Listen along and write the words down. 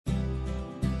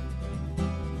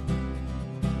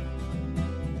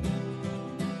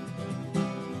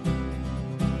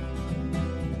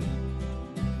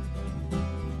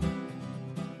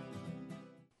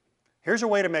Here's a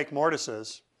way to make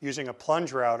mortises using a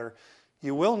plunge router.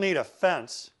 You will need a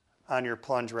fence on your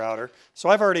plunge router. So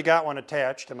I've already got one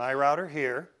attached to my router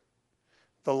here.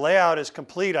 The layout is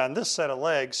complete on this set of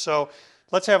legs, so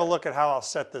let's have a look at how I'll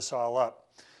set this all up.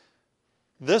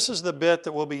 This is the bit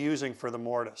that we'll be using for the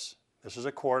mortise. This is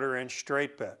a 1/4 inch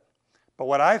straight bit. But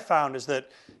what I found is that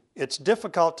it's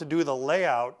difficult to do the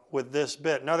layout with this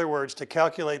bit. In other words, to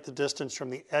calculate the distance from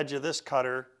the edge of this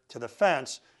cutter to the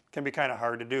fence can be kind of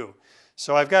hard to do.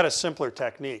 So I've got a simpler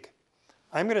technique.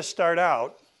 I'm going to start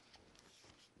out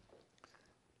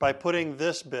by putting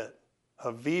this bit,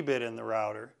 a V bit, in the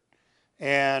router.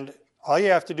 And all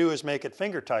you have to do is make it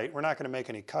finger tight. We're not going to make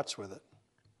any cuts with it.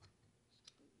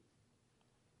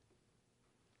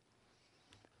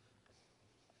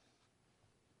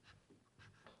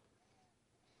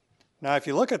 Now if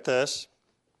you look at this,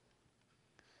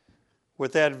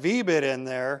 with that V bit in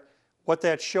there, what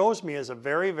that shows me is a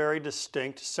very, very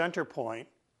distinct center point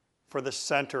for the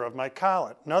center of my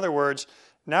collet. In other words,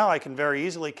 now I can very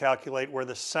easily calculate where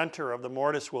the center of the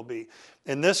mortise will be.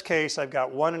 In this case, I've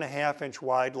got 1.5 inch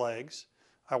wide legs.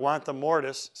 I want the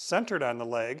mortise centered on the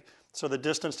leg, so the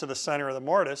distance to the center of the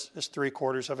mortise is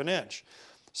 3/4 of an inch.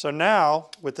 So now,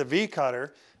 with the V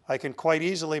cutter, I can quite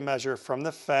easily measure from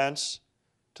the fence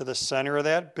to the center of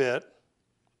that bit.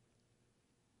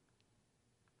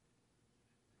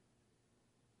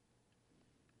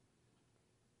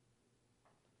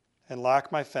 And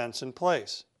lock my fence in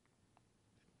place.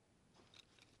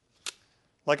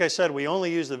 Like I said, we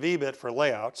only use the V bit for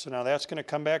layout, so now that's going to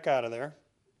come back out of there.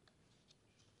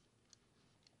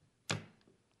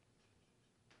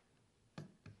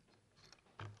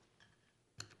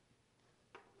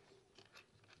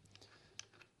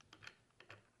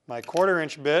 My 1/4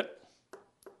 inch bit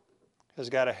has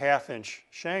got a 1/2 inch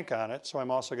shank on it, so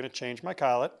I'm also going to change my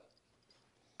collet.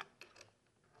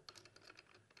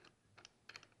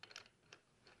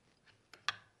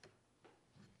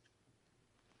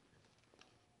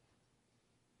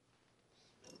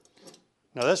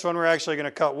 Now this one we're actually going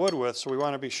to cut wood with, so we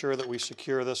want to be sure that we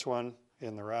secure this one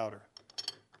in the router.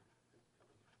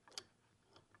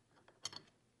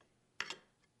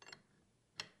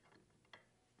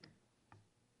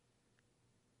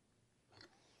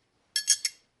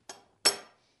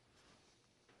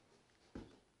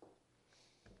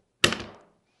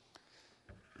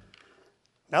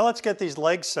 Now let's get these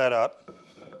legs set up.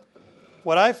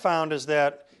 What I've found is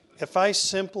that if I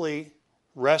simply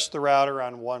rest the router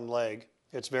on one leg,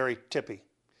 it's very tippy.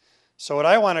 So what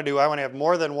I want to do, I want to have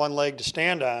more than one leg to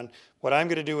stand on. What I'm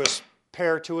going to do is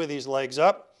pair 2 of these legs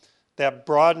up. That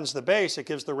broadens the base. It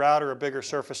gives the router a bigger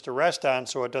surface to rest on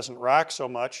so it doesn't rock so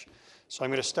much. So I'm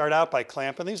going to start out by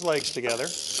clamping these legs together.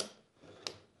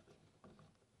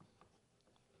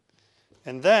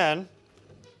 And then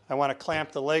I want to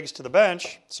clamp the legs to the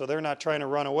bench so they're not trying to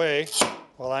run away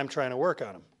while I'm trying to work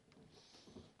on them.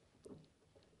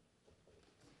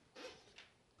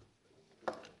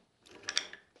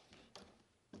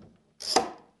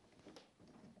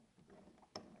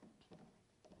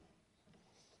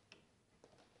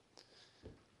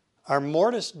 Our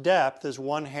mortise depth is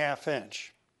 1/2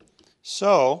 inch.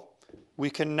 So we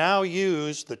can now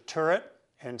use the turret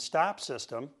and stop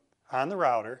system on the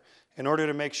router in order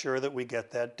to make sure that we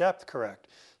get that depth correct.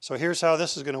 So here's how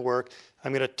this is going to work.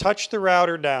 I'm going to touch the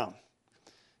router down.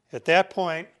 At that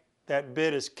point, that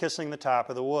bit is kissing the top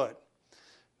of the wood.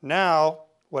 Now,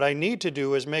 what I need to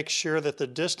do is make sure that the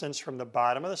distance from the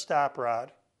bottom of the stop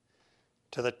rod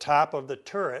to the top of the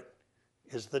turret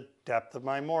is the depth of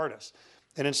my mortise.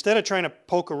 And instead of trying to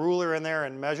poke a ruler in there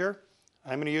and measure,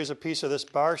 I'm going to use a piece of this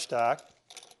bar stock.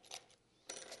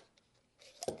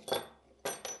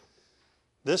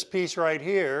 This piece right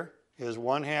here is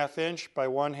 1/2 inch by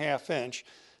 1/2 inch.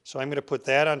 So I'm going to put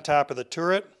that on top of the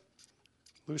turret,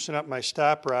 loosen up my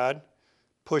stop rod,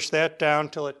 push that down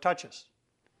till it touches.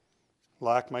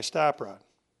 Lock my stop rod.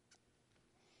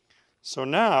 So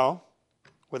now,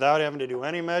 without having to do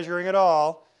any measuring at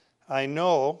all, I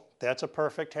know that's a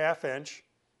perfect 1/2 inch,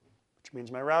 which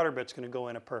means my router bit's going to go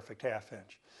in a perfect 1/2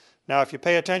 inch. Now if you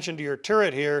pay attention to your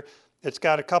turret here, it's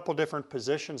got a couple different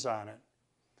positions on it.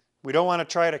 We don't want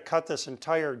to try to cut this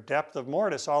entire depth of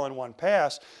mortise all in one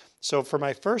pass. So for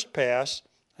my first pass,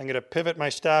 I'm going to pivot my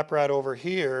stop rod over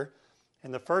here,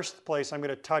 and the first place I'm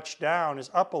going to touch down is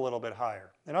up a little bit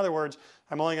higher. In other words,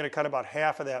 I'm only going to cut about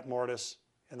half of that mortise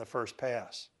in the first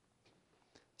pass.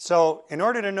 So in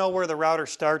order to know where the router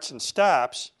starts and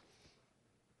stops,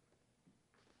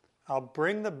 I'll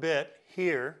bring the bit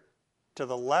here to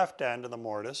the left end of the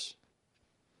mortise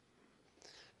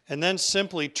and then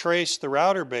simply trace the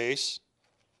router base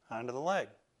onto the leg.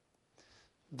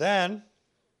 Then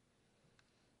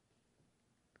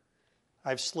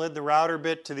I've slid the router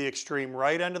bit to the extreme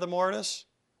right end of the mortise,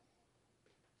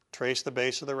 trace the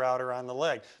base of the router on the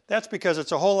leg. That's because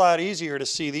it's a whole lot easier to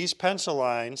see these pencil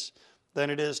lines than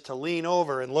it is to lean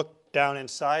over and look down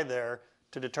inside there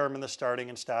to determine the starting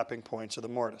and stopping points of the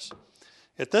mortise.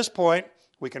 At this point,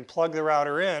 we can plug the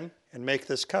router in and make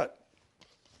this cut.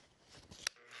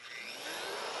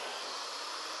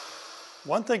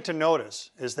 One thing to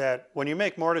notice is that when you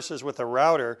make mortises with a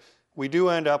router, we do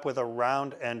end up with a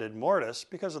round-ended mortise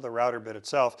because of the router bit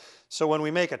itself. So when we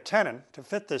make a tenon to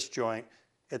fit this joint,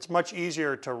 it's much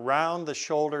easier to round the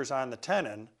shoulders on the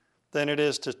tenon than it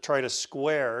is to try to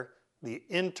square the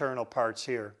internal parts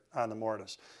here on the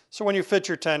mortise. So when you fit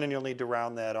your tenon, you'll need to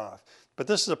round that off. But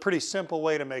this is a pretty simple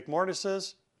way to make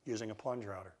mortises using a plunge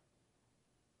router.